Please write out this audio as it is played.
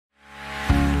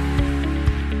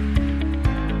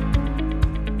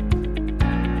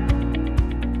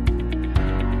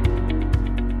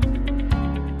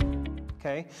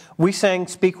we sang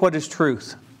Speak What is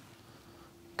Truth.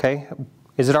 Okay?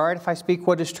 Is it all right if I speak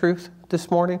what is truth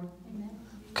this morning? Amen.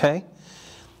 Okay?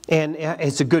 And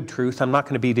it's a good truth. I'm not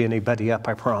going to beat anybody up,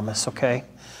 I promise, okay?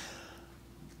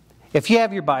 If you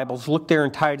have your Bibles, look there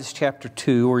in Titus chapter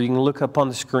 2, or you can look up on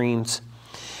the screens.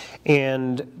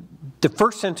 And the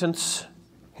first sentence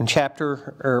in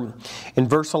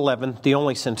verse 11, the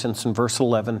only sentence in verse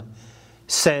 11,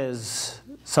 says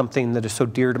something that is so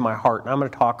dear to my heart. And I'm going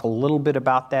to talk a little bit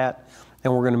about that,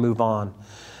 and we're going to move on.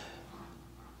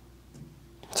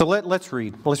 So let's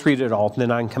read. Let's read it all, and then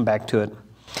I can come back to it.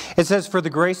 It says, "For the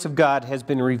grace of God has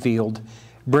been revealed,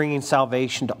 bringing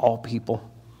salvation to all people.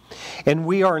 And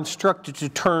we are instructed to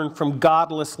turn from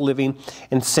godless living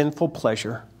and sinful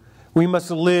pleasure. We must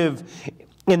live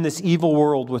in this evil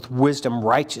world with wisdom,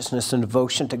 righteousness, and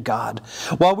devotion to God,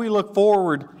 while we look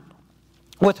forward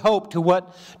with hope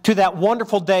to that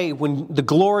wonderful day when the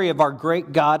glory of our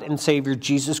great God and Savior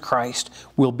Jesus Christ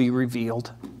will be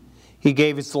revealed. He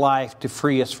gave His life to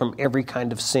free us from every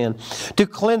kind of sin, to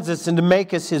cleanse us and to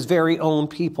make us His very own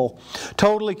people,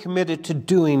 totally committed to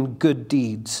doing good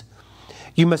deeds.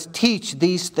 You must teach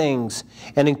these things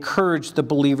and encourage the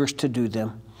believers to do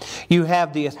them. You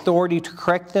have the authority to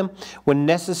correct them when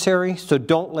necessary, so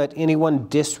don't let anyone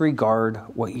disregard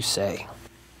what you say."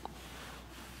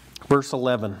 Verse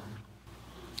 11,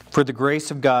 "For the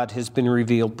grace of God has been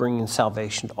revealed, bringing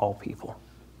salvation to all people."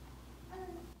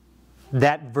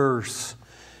 That verse,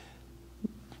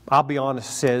 I'll be honest,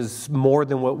 says more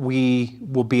than what we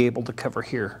will be able to cover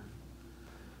here.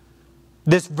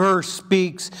 This verse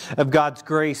speaks of God's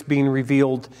grace being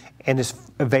revealed and is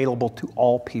available to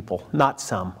all people. Not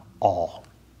some, all.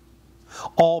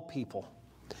 All people.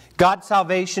 God's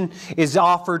salvation is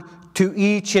offered to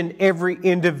each and every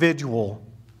individual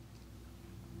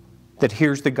that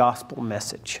hears the gospel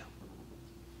message.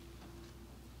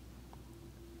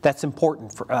 That's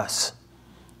important for us.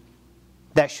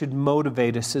 That should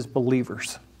motivate us as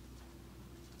believers.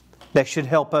 That should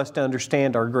help us to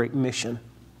understand our great mission.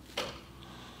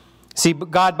 See,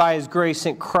 but God by His grace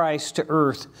sent Christ to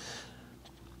earth.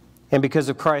 And because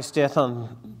of Christ's death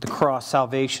on the cross,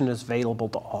 salvation is available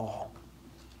to all.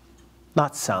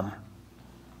 Not some.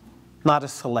 Not a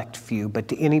select few, but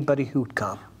to anybody who would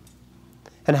come.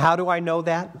 And how do I know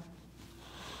that?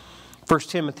 1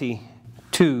 Timothy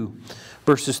 2,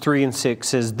 verses 3 and 6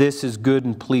 says, "This is good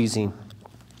and pleasing.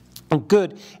 And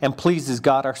good and pleases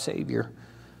God our Savior,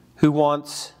 who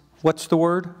wants," what's the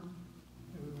word?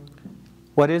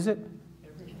 What is it?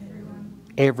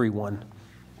 Everyone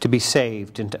to be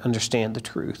saved and to understand the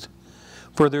truth.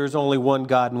 "For there is only one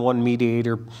God and one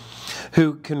mediator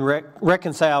who can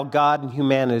reconcile God and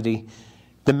humanity,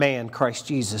 the man, Christ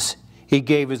Jesus. He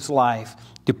gave His life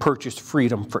to purchase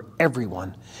freedom for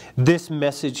everyone. This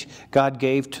message God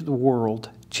gave to the world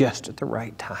just at the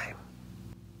right time."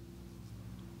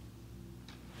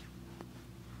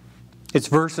 It's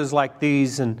verses like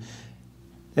these and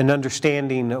an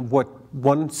understanding of what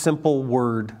one simple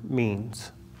word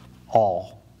means,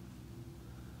 all,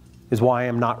 is why I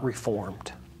am not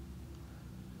reformed.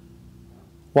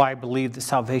 Why I believe that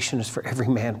salvation is for every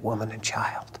man, woman, and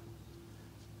child.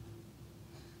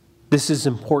 This is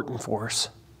important for us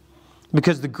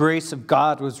because the grace of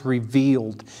God was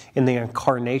revealed in the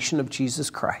incarnation of Jesus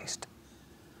Christ.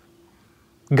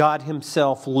 God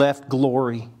Himself left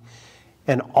glory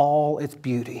and all its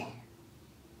beauty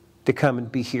to come and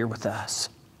be here with us.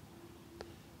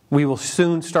 We will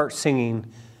soon start singing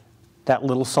that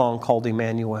little song called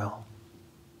Emmanuel.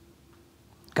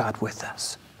 God with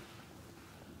us.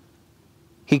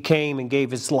 He came and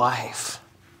gave His life.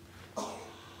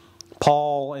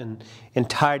 Paul and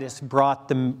Titus brought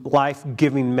the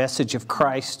life-giving message of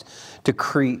Christ to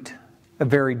Crete, a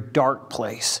very dark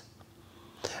place.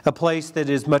 A place that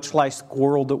is much like the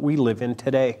world that we live in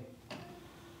today.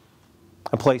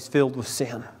 A place filled with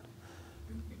sin.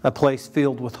 A place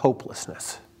filled with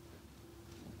hopelessness.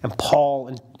 And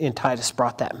Paul and Titus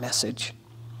brought that message.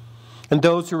 And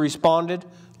those who responded,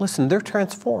 listen, they're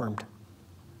transformed.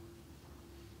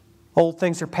 Old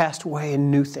things are passed away and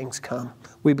new things come.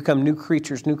 We become new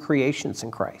creatures, new creations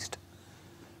in Christ.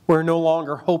 We're no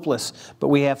longer hopeless, but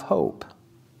we have hope.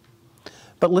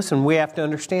 But listen, we have to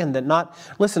understand that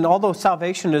although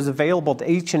salvation is available to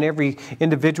each and every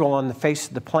individual on the face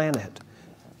of the planet,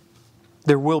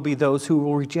 there will be those who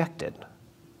will reject it.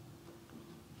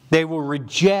 They will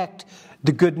reject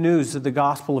the good news of the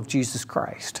gospel of Jesus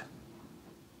Christ.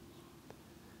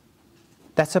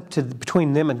 That's up to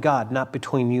between them and God, not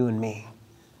between you and me.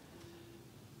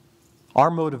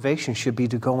 Our motivation should be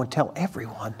to go and tell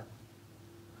everyone.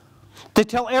 To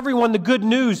tell everyone the good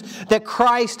news that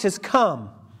Christ has come.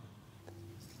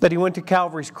 That He went to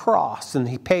Calvary's cross and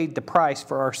He paid the price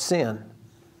for our sin.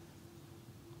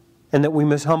 And that we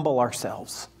must humble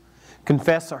ourselves,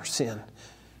 confess our sin,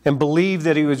 and believe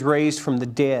that He was raised from the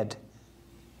dead.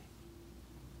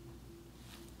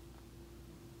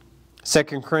 2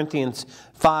 Corinthians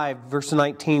 5 verse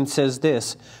 19 says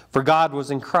this, "For God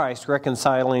was in Christ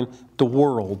reconciling the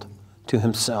world to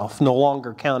Himself, no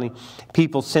longer counting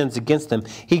people's sins against them.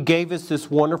 He gave us this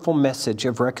wonderful message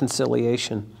of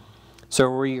reconciliation. So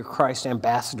we are Christ's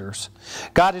ambassadors.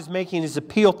 God is making His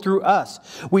appeal through us.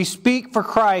 We speak for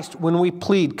Christ when we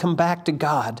plead, come back to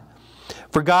God.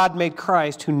 For God made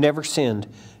Christ, who never sinned,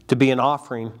 to be an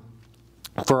offering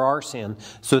for our sin,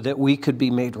 so that we could be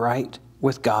made right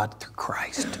with God through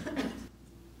Christ."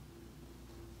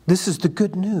 This is the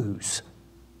good news.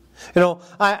 You know,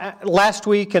 last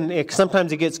week, and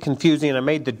sometimes it gets confusing, and I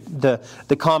made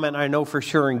the comment, I know for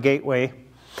sure, in Gateway.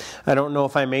 I don't know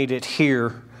if I made it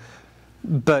here.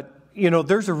 But, you know,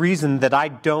 there's a reason that I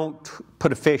don't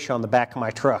put a fish on the back of my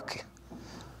truck.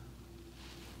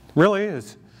 Really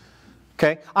is.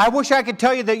 Okay? I wish I could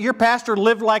tell you that your pastor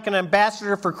lived like an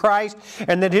ambassador for Christ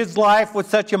and that his life was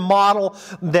such a model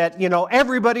that, you know,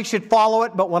 everybody should follow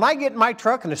it. But when I get in my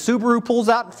truck and a Subaru pulls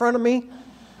out in front of me,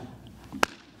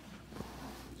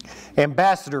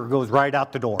 ambassador goes right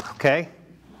out the door, okay?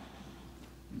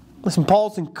 Listen,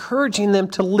 Paul's encouraging them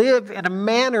to live in a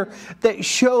manner that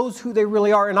shows who they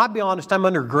really are. And I'll be honest, I'm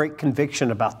under great conviction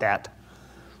about that.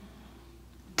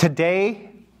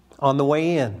 Today, on the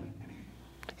way in,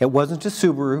 it wasn't a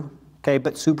Subaru, okay,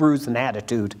 but Subaru's an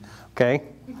attitude, okay?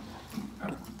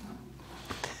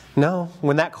 No,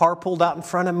 when that car pulled out in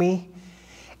front of me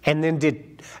and then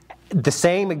did the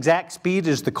same exact speed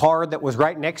as the car that was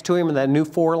right next to him in that new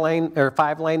 4-lane or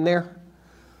 5-lane there,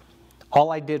 all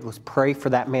I did was pray for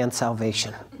that man's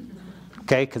salvation.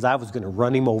 Okay? Because I was going to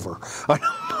run him over.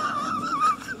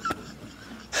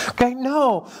 Okay,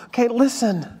 no. Okay,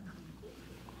 listen.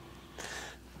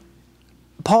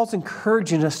 Paul's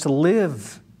encouraging us to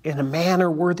live in a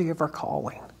manner worthy of our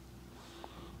calling.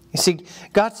 You see,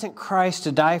 God sent Christ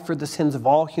to die for the sins of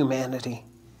all humanity.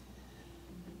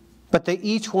 But that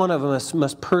each one of us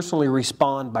must personally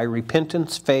respond by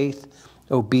repentance, faith,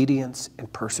 obedience,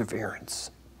 and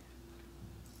perseverance.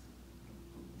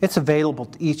 It's available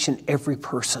to each and every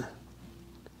person.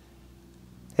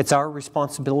 It's our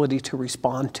responsibility to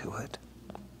respond to it.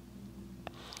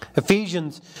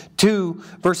 Ephesians 2,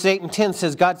 verses 8 and 10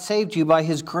 says, God saved you by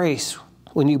His grace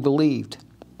when you believed.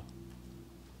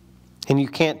 And you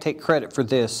can't take credit for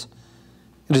this.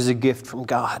 It is a gift from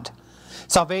God.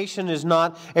 Salvation is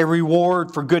not a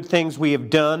reward for good things we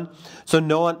have done, so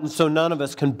none of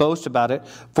us can boast about it,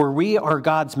 for we are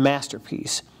God's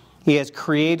masterpiece. He has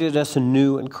created us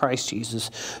anew in Christ Jesus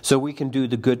so we can do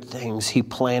the good things He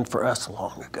planned for us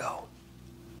long ago.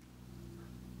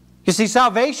 You see,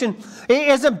 salvation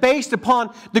isn't based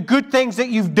upon the good things that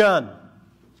you've done.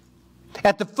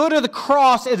 At the foot of the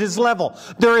cross, it is level.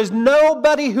 There is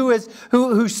nobody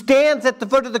who stands at the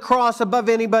foot of the cross above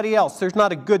anybody else. There's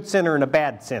not a good sinner and a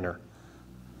bad sinner.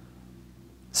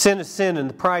 Sin is sin, and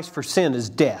the price for sin is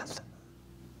death.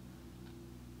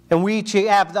 And we each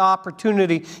have the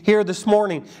opportunity here this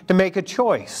morning to make a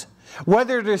choice.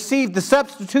 Whether to receive the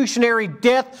substitutionary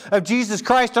death of Jesus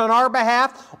Christ on our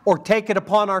behalf or take it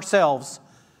upon ourselves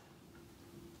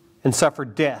and suffer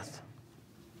death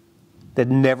that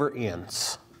never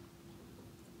ends.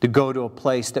 To go to a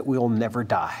place that we'll never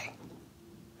die.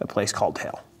 A place called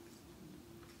hell.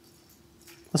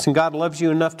 Listen, God loves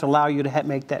you enough to allow you to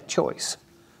make that choice.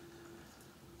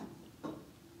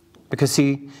 Because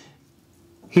He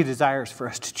desires for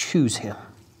us to choose Him.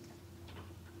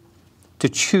 To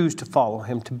choose to follow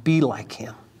Him, to be like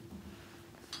Him.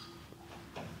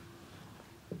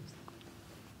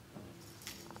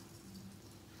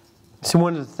 So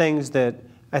one of the things that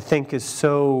I think is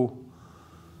so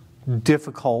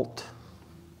difficult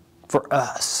for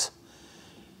us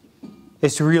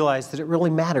is to realize that it really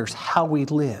matters how we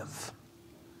live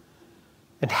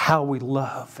and how we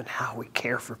love and how we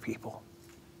care for people.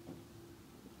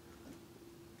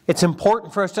 It's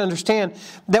important for us to understand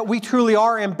that we truly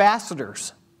are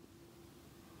ambassadors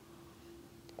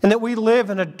and that we live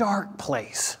in a dark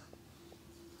place.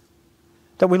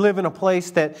 That we live in a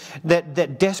place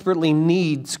that desperately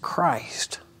needs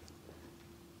Christ.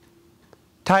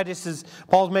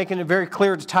 Paul's making it very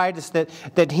clear to Titus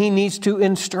that he needs to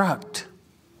instruct.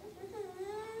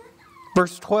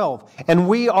 Verse 12, and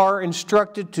we are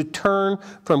instructed to turn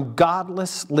from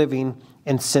godless living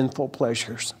and sinful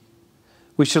pleasures.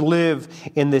 We should live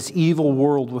in this evil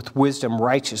world with wisdom,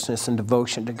 righteousness, and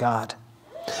devotion to God.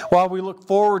 While we look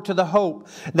forward to the hope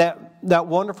that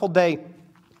wonderful day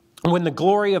when the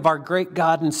glory of our great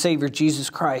God and Savior Jesus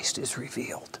Christ is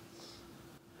revealed.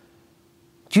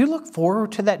 Do you look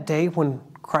forward to that day when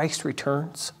Christ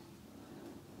returns?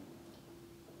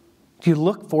 Do you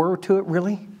look forward to it,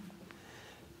 really?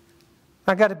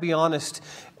 I got to be honest,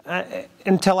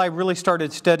 until I really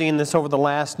started studying this over the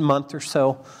last month or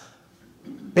so,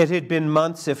 it had been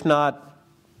months, if not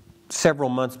several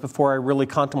months, before I really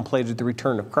contemplated the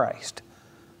return of Christ.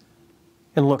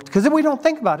 And looked, because we don't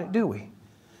think about it, do we?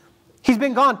 He's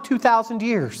been gone 2,000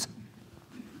 years.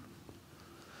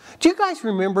 Do you guys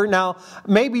remember? Now,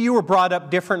 maybe you were brought up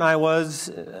different than I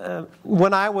was.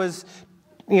 When I was,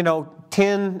 8,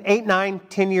 9,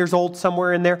 10 years old,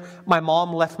 somewhere in there, my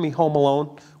mom left me home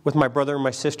alone with my brother and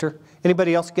my sister.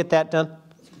 Anybody else get that done?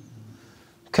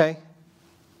 Okay.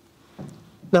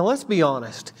 Now, let's be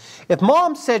honest. If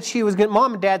mom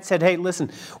and dad said, hey,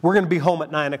 listen, we're going to be home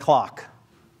at 9 o'clock.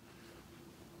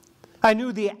 I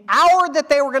knew the hour that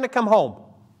they were going to come home.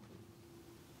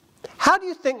 How do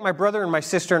you think my brother and my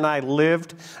sister and I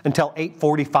lived until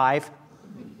 8:45?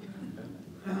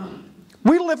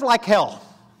 We lived like hell.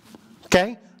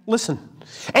 Okay? Listen.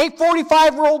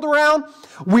 8:45 rolled around.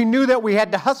 We knew that we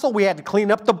had to hustle. We had to clean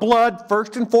up the blood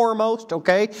first and foremost.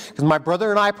 Okay? Because my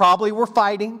brother and I probably were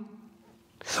fighting.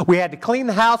 We had to clean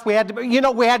the house. We had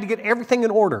to get everything in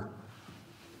order.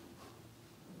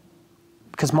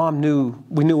 Because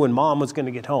we knew when mom was going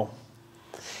to get home.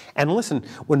 And listen,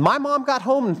 when my mom got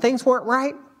home and things weren't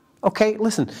right, okay,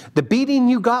 listen, the beating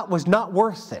you got was not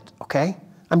worth it, okay?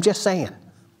 I'm just saying.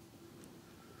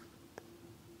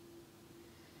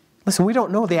 Listen, we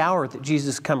don't know the hour that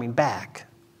Jesus is coming back.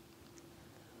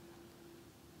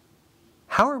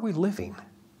 How are we living?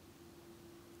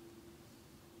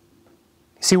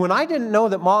 See, when I didn't know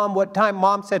that what time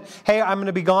mom said, hey, I'm going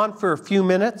to be gone for a few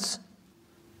minutes,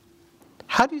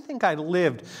 how do you think I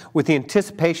lived with the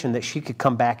anticipation that she could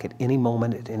come back at any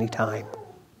moment, at any time?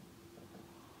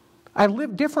 I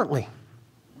lived differently.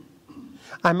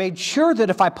 I made sure that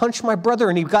if I punched my brother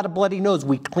and he got a bloody nose,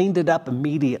 we cleaned it up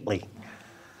immediately.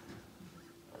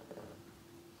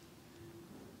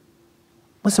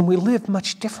 Listen, we lived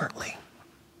much differently.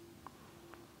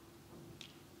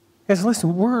 Guys,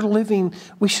 listen,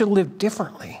 we should live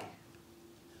differently.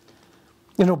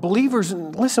 Believers,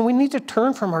 listen, we need to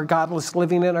turn from our godless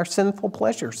living and our sinful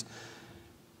pleasures.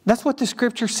 That's what the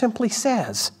Scripture simply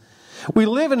says. We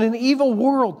live in an evil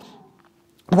world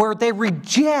where they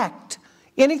reject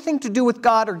anything to do with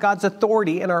God or God's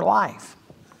authority in our life.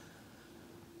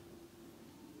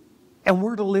 And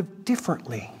we're to live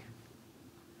differently.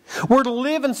 We're to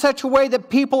live in such a way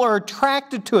that people are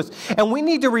attracted to us. And we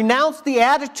need to renounce the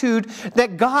attitude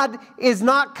that God is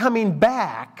not coming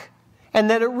back and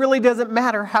that it really doesn't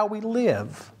matter how we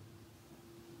live.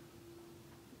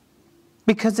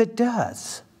 Because it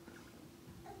does.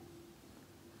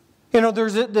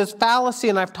 There's this fallacy,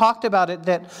 and I've talked about it,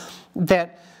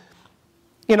 that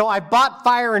I bought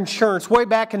fire insurance way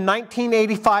back in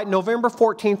 1985, November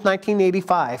 14th,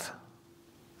 1985.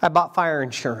 I bought fire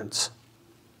insurance.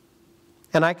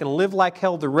 And I can live like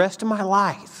hell the rest of my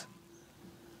life.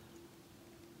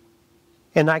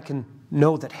 And I can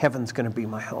know that heaven's going to be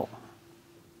my home.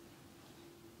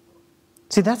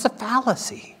 See, that's a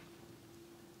fallacy.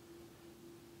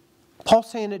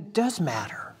 Paul's saying it does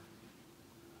matter.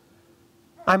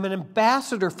 I'm an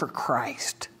ambassador for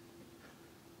Christ.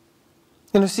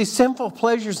 See, sinful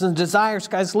pleasures and desires,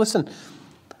 guys, listen,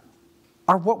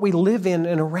 are what we live in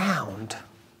and around.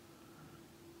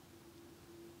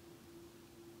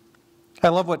 I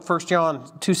love what 1 John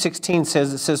 2:16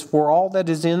 says. It says, for all that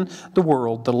is in the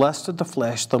world, the lust of the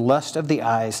flesh, the lust of the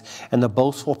eyes, and the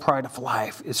boastful pride of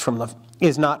life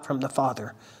is not from the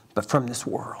Father, but from this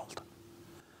world.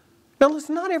 Now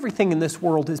listen, not everything in this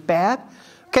world is bad.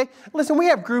 Okay? Listen, we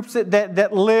have groups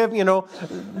that live,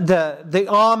 the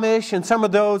Amish and some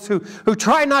of those who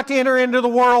try not to enter into the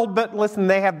world, but listen,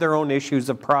 they have their own issues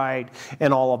of pride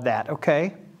and all of that,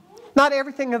 okay? Not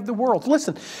everything of the world.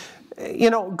 Listen,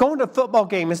 going to a football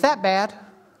game, is that bad?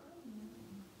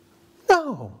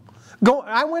 No.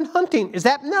 I went hunting. Is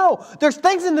that? No. There's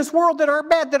things in this world that aren't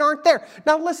bad that aren't there.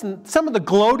 Now listen, some of the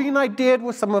gloating I did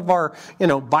with some of our,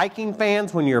 Viking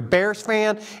fans when you're a Bears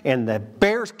fan and the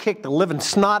Bears kicked the living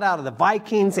snot out of the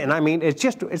Vikings. And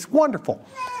it's wonderful.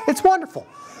 It's wonderful.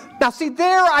 Now see,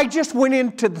 there I just went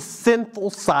into the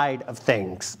sinful side of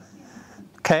things.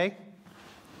 Okay?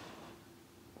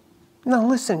 Now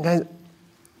listen, guys.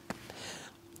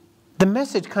 The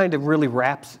message kind of really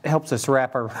helps us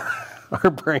wrap our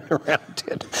brain around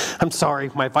it. I'm sorry,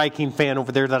 my Viking fan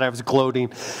over there that I was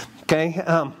gloating. Okay?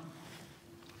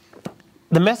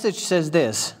 The message says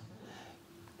this.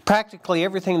 Practically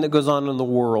everything that goes on in the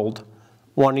world,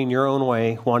 wanting your own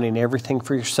way, wanting everything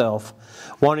for yourself,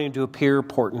 wanting to appear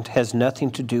important, has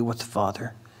nothing to do with the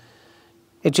Father.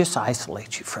 It just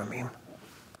isolates you from Him.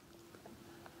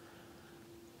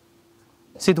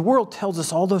 See, the world tells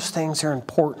us all those things are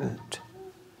important.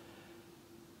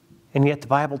 And yet the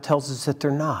Bible tells us that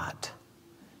they're not.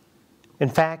 In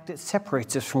fact, it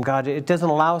separates us from God. It doesn't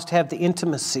allow us to have the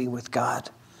intimacy with God.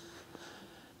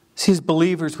 See, as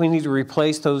believers, we need to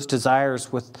replace those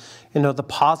desires with, the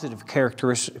positive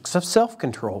characteristics of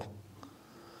self-control,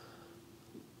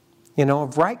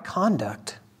 of right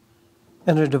conduct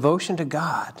and a devotion to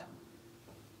God.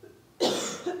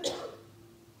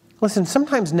 Listen,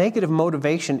 sometimes negative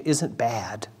motivation isn't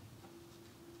bad.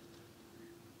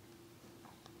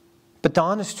 But the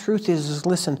honest truth is,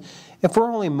 listen, if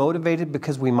we're only motivated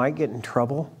because we might get in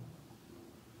trouble,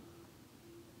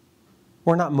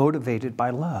 we're not motivated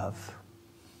by love.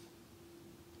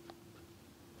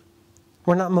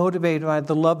 We're not motivated by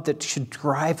the love that should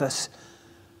drive us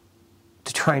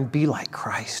to try and be like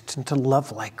Christ and to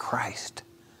love like Christ.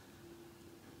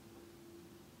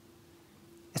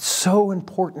 It's so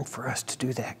important for us to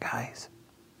do that, guys.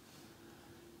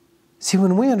 See,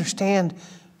 when we understand,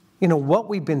 what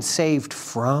we've been saved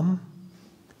from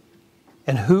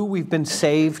and who we've been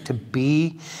saved to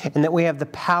be, and that we have the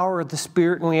power of the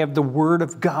Spirit and we have the Word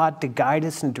of God to guide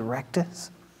us and direct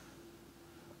us,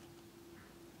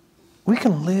 we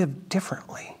can live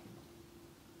differently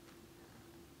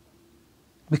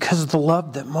because of the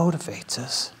love that motivates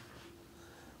us.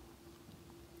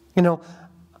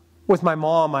 With my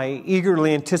mom, I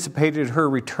eagerly anticipated her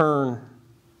return.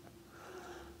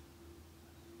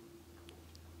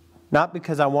 Not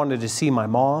because I wanted to see my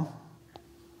mom,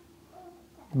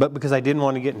 but because I didn't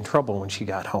want to get in trouble when she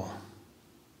got home.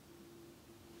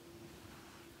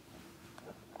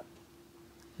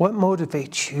 What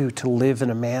motivates you to live in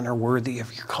a manner worthy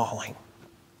of your calling?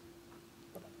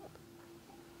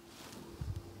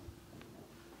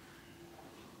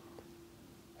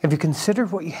 Have you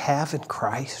considered what you have in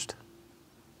Christ?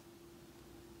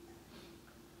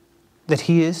 That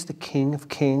He is the King of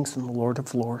Kings and the Lord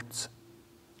of Lords.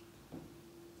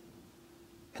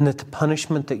 And that the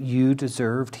punishment that you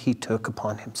deserved, He took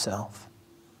upon Himself.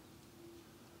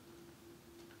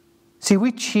 See,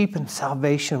 we cheapen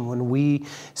salvation when we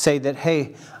say that,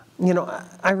 hey,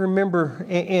 I remember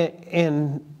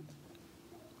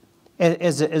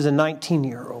as a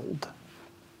 19-year-old,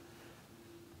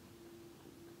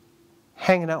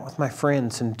 hanging out with my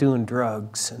friends and doing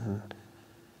drugs and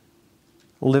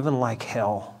living like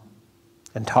hell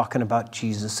and talking about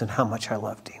Jesus and how much I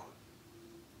loved Him.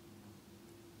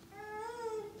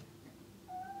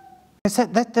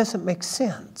 That doesn't make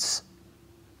sense.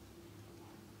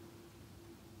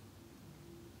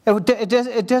 It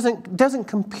doesn't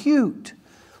compute.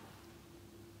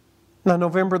 Now,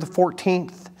 November the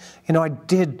 14th, I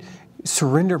did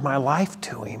surrender my life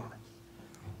to Him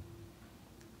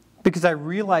because I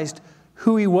realized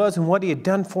who He was and what He had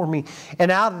done for me. And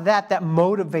out of that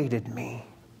motivated me.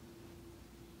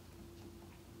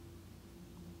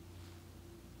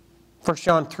 1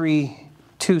 John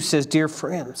 3:2 says, "Dear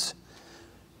friends,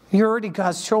 you're already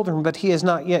God's children, but He has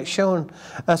not yet shown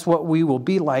us what we will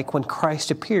be like when Christ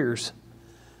appears.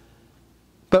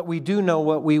 But we do know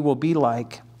what we will be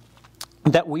like,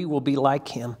 that we will be like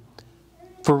Him,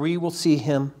 for we will see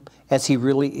Him as He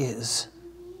really is.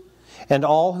 And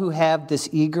all who have this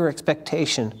eager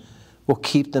expectation will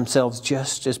keep themselves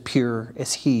just as pure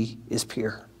as He is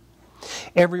pure.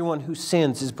 Everyone who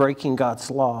sins is breaking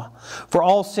God's law, for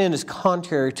all sin is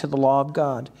contrary to the law of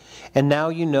God. And now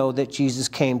you know that Jesus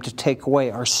came to take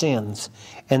away our sins,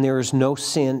 and there is no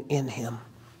sin in Him.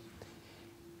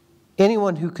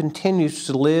 Anyone who continues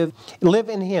to live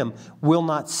in Him will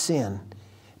not sin,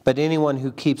 but anyone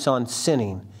who keeps on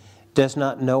sinning does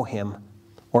not know Him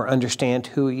or understand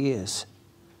who He is.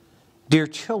 Dear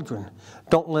children,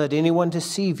 don't let anyone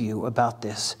deceive you about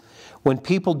this. When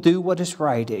people do what is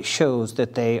right, it shows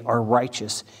that they are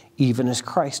righteous, even as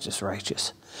Christ is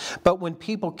righteous. But when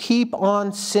people keep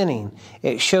on sinning,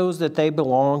 it shows that they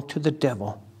belong to the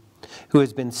devil, who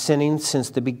has been sinning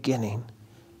since the beginning.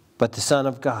 But the Son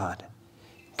of God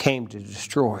came to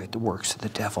destroy the works of the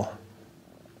devil."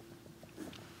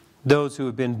 Those who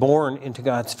have been born into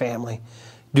God's family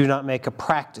do not make a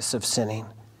practice of sinning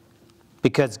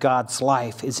because God's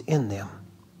life is in them.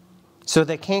 So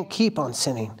they can't keep on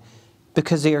sinning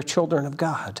because they are children of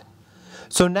God.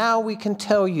 So now we can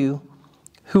tell you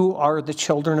who are the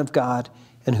children of God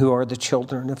and who are the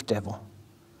children of the devil.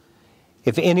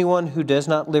 If anyone who does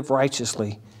not live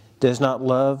righteously does not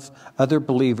love other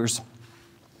believers,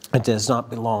 it does not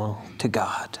belong to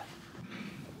God.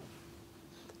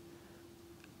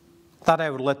 thought I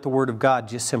would let the Word of God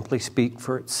just simply speak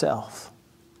for itself.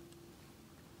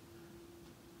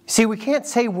 See, we can't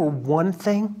say we're one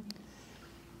thing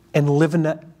and live in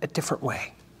a different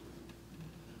way.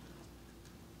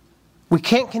 We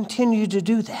can't continue to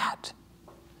do that.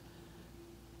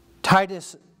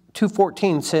 Titus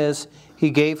 2:14 says, He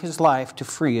gave His life to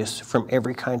free us from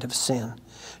every kind of sin,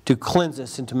 to cleanse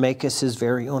us and to make us His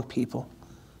very own people,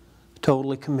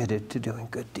 totally committed to doing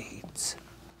good deeds.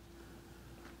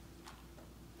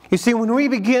 You see, when we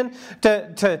begin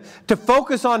to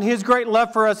focus on His great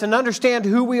love for us and understand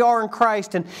who we are in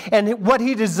Christ and what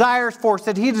He desires for us,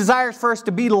 that He desires for us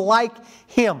to be like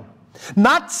Him.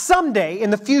 Not someday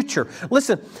in the future.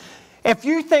 Listen, if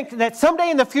you think that someday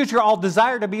in the future I'll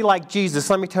desire to be like Jesus,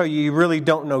 let me tell you, you really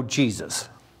don't know Jesus.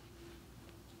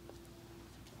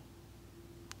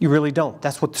 You really don't.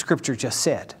 That's what the Scripture just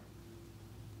said.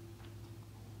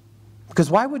 Because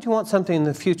why would you want something in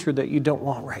the future that you don't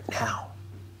want right now?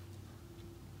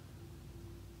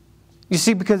 You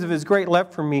see, because of His great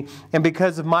love for me and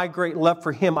because of my great love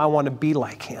for Him, I want to be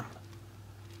like Him.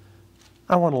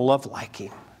 I want to love like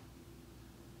Him.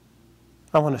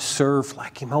 I want to serve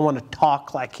like Him. I want to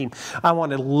talk like Him. I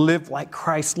want to live like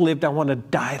Christ lived. I want to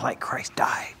die like Christ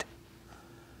died.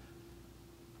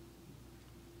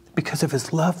 Because of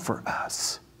His love for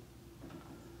us.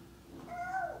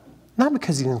 Not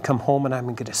because He's going to come home and I'm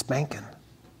going to get a spanking.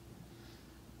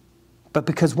 But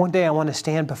because one day I want to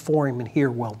stand before Him and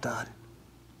hear, well done.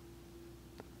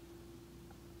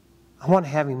 I want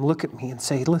to have Him look at me and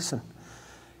say, listen,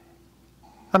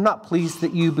 I'm not pleased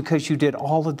at you because you did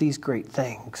all of these great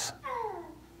things.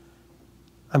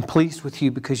 I'm pleased with you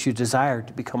because you desired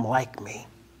to become like me.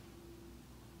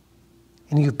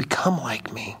 And you've become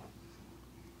like me.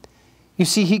 You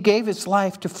see, He gave His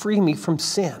life to free me from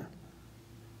sin.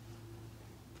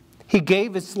 He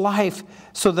gave His life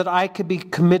so that I could be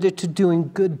committed to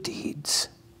doing good deeds.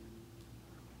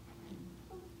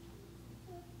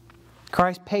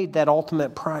 Christ paid that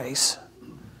ultimate price.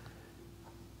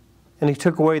 And He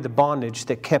took away the bondage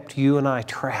that kept you and I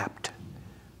trapped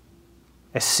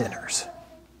as sinners.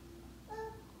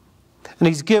 And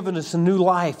He's given us a new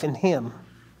life in Him.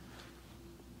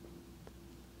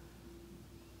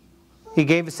 He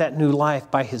gave us that new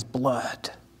life by His blood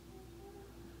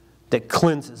that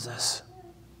cleanses us,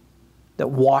 that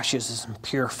washes us and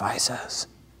purifies us.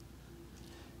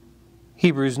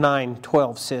 Hebrews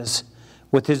 9:12 says,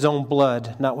 with His own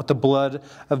blood, not with the blood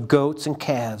of goats and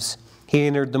calves, He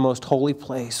entered the most holy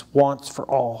place once for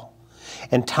all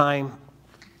time,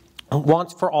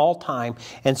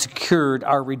 and secured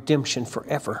our redemption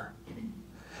forever.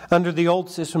 Under the old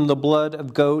system, the blood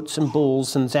of goats and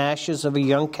bulls and the ashes of a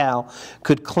young cow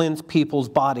could cleanse people's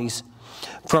bodies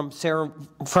from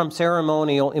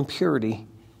ceremonial impurity.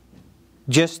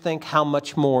 Just think how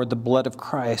much more the blood of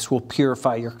Christ will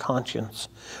purify your conscience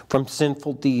from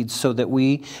sinful deeds so that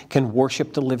we can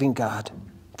worship the living God.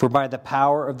 For by the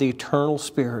power of the eternal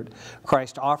Spirit,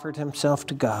 Christ offered Himself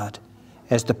to God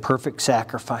as the perfect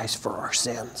sacrifice for our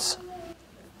sins.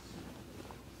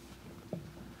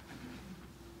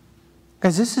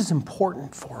 Guys, this is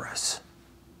important for us.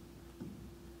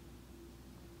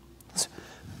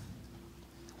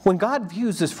 When God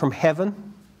views us from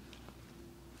heaven,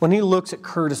 when He looks at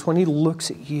Curtis, when He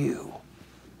looks at you,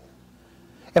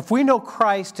 if we know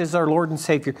Christ as our Lord and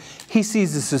Savior, He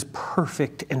sees us as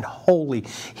perfect and holy.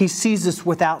 He sees us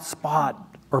without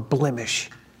spot or blemish.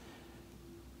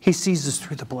 He sees us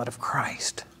through the blood of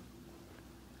Christ.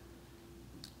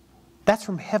 That's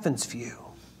from heaven's view.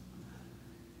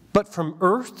 But from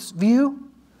earth's view,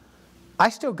 I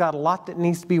still got a lot that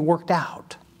needs to be worked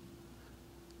out,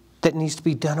 that needs to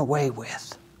be done away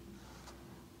with.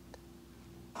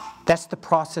 That's the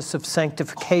process of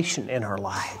sanctification in our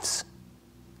lives.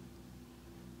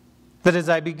 That as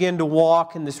I begin to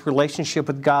walk in this relationship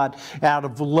with God out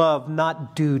of love,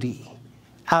 not duty,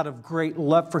 out of great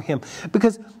love for Him.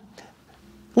 Because,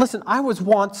 listen, I was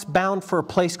once bound for a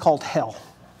place called hell.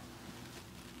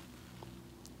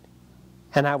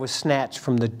 And I was snatched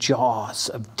from the jaws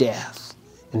of death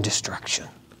and destruction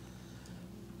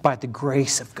by the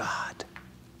grace of God.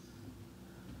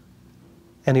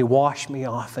 And He washed me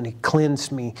off, and He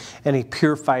cleansed me, and He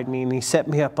purified me, and He set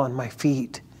me up on my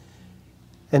feet.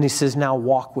 And He says, now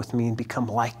walk with me and become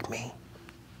like me.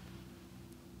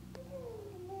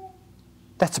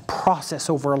 That's a process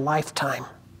over a lifetime.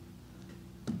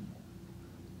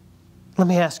 Let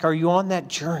me ask, are you on that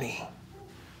journey?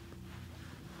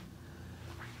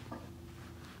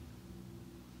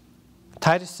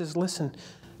 Titus says, listen,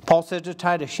 Paul said to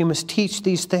Titus, you must teach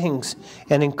these things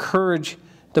and encourage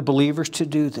the believers to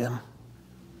do them.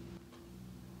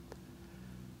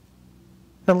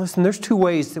 Now listen, there's two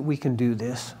ways that we can do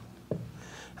this.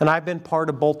 And I've been part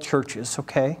of both churches,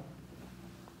 okay?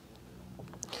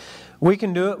 We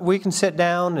can do it. We can sit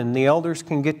down and the elders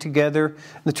can get together.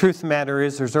 The truth of the matter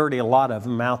is there's already a lot of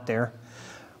them out there.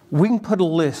 We can put a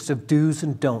list of do's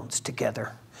and don'ts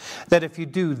together. That if you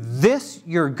do this,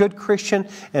 you're a good Christian.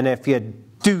 And if you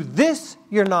do this,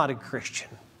 you're not a Christian.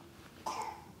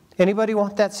 Anybody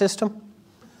want that system?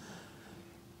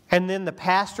 And then the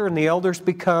pastor and the elders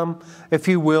become, if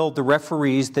you will, the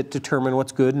referees that determine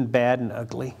what's good and bad and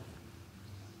ugly.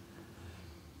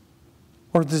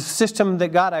 Or the system that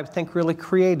God, I think, really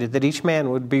created, that each man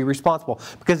would be responsible.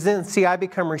 Because then, see, I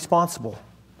become responsible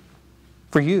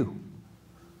for you.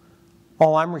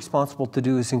 All I'm responsible to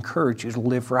do is encourage you to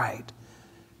live right,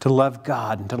 to love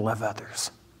God and to love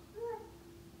others.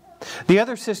 The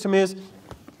other system is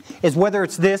whether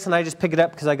it's this, and I just pick it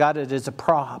up because I got it as a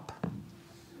prop,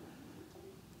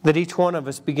 that each one of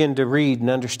us begin to read and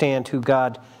understand who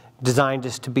God designed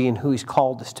us to be and who He's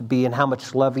called us to be and how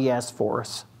much love He has for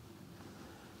us.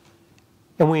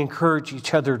 And we encourage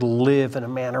each other to live in a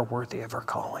manner worthy of our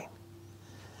calling.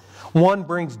 One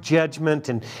brings judgment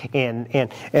and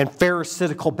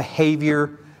pharisaical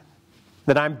behavior,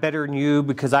 that I'm better than you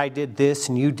because I did this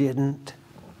and you didn't.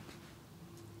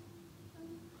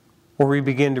 Or we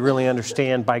begin to really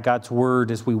understand by God's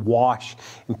Word as we wash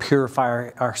and purify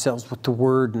ourselves with the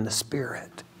Word and the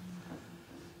Spirit,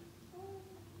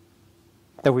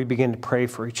 that we begin to pray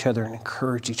for each other and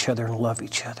encourage each other and love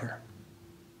each other.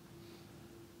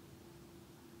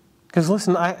 Because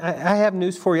listen, I have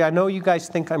news for you. I know you guys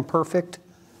think I'm perfect.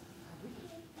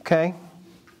 Okay?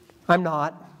 I'm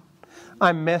not.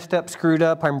 I'm messed up, screwed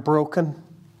up, I'm broken.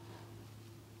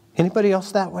 Anybody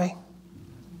else that way?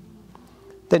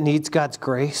 That needs God's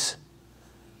grace?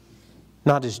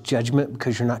 Not His judgment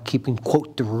because you're not keeping,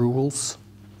 quote, the rules?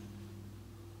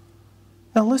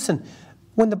 Now listen,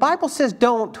 when the Bible says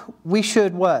don't, we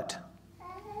should what?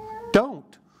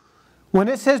 Don't. When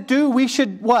it says do, we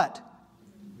should what?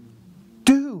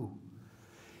 Do.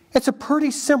 It's a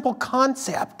pretty simple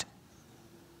concept.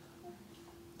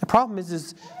 The problem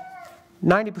is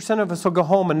 90% of us will go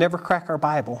home and never crack our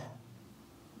Bible.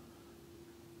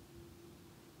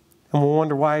 And we'll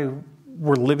wonder why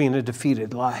we're living a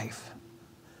defeated life.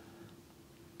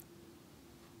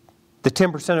 The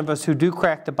 10% of us who do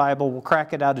crack the Bible will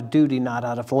crack it out of duty, not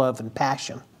out of love and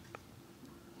passion.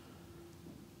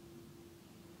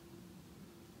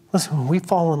 Listen, when we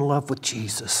fall in love with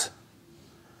Jesus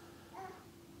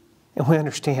and we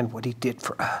understand what He did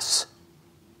for us,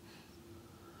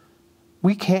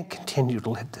 we can't continue to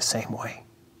live the same way.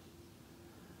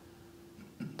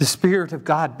 The Spirit of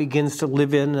God begins to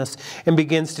live in us and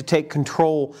begins to take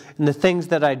control. And the things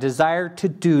that I desire to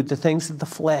do, the things of the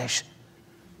flesh,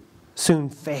 soon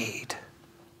fade.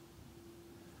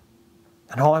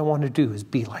 And all I want to do is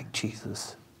be like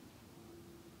Jesus.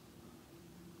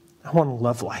 I want to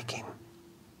love like Him.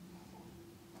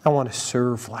 I want to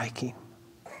serve like Him.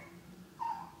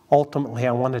 Ultimately,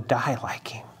 I want to die like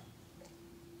Him.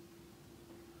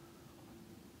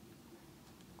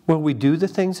 Will we do the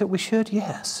things that we should?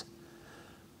 Yes.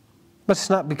 But it's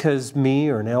not because me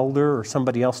or an elder or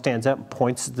somebody else stands up and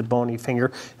points the bony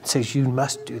finger and says, you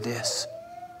must do this.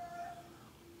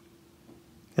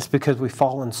 It's because we've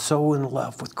fallen so in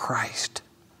love with Christ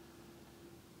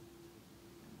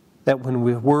that when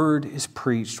the Word is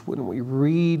preached, when we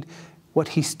read what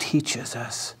He teaches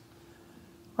us,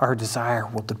 our desire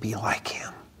will to be like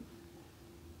Him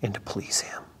and to please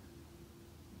Him.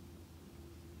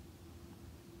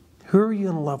 Who are you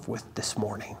in love with this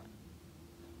morning?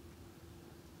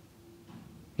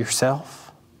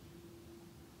 Yourself?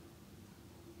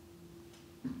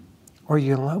 Or are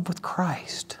you in love with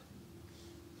Christ?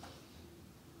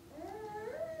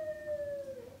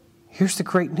 Here's the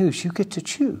great news. You get to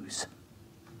choose.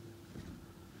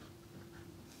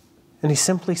 And He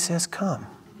simply says, come.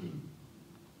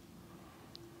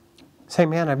 Say,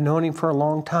 man, I've known Him for a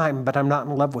long time, but I'm not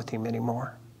in love with Him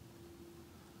anymore.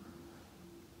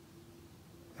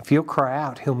 If you'll cry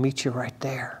out, He'll meet you right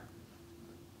there.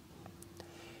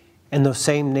 And those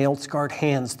same nail-scarred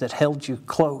hands that held you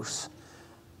close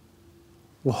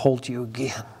will hold you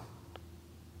again.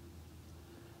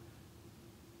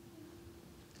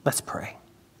 Let's pray.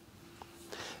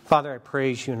 Father, I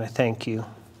praise You and I thank You.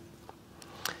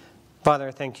 Father,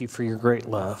 I thank You for Your great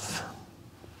love.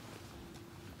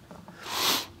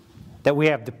 That we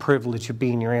have the privilege of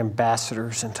being Your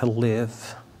ambassadors and to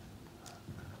live.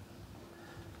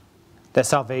 That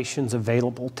salvation's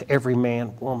available to every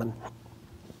man, woman,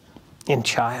 and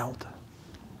child.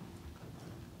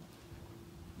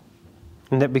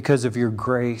 And that because of Your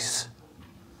grace,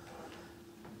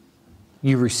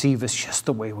 you receive us just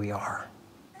the way we are.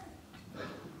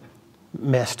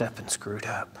 Messed up and screwed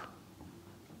up.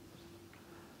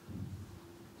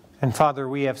 And Father,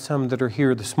 we have some that are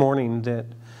here this morning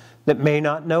that may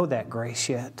not know that grace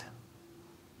yet.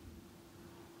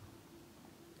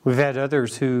 We've had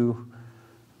others who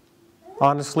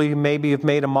honestly maybe have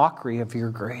made a mockery of your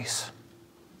grace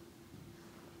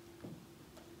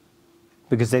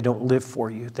because they don't live for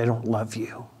you, they don't love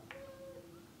you.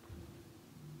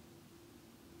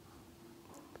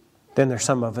 Then there's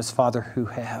some of us, Father, who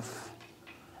have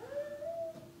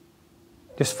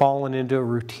just fallen into a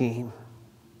routine.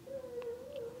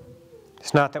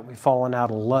 It's not that we've fallen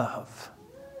out of love.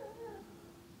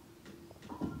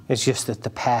 It's just that the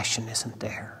passion isn't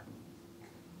there.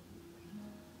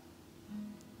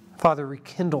 Father,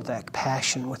 rekindle that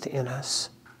passion within us.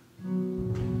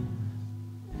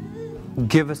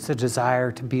 Give us the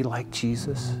desire to be like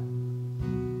Jesus.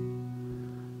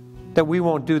 That we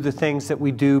won't do the things that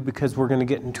we do because we're going to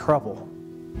get in trouble.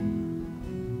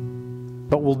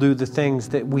 But we'll do the things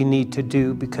that we need to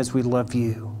do because we love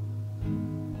you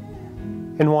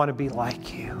and want to be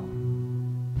like you.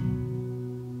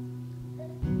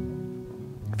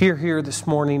 If you're here this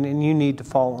morning and you need to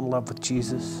fall in love with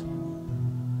Jesus,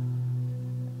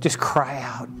 just cry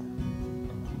out,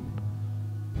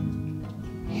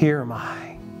 "Here am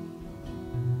I.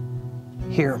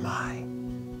 Here am I."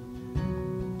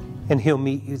 And He'll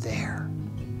meet you there.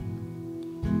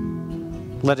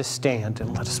 Let us stand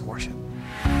and let us worship.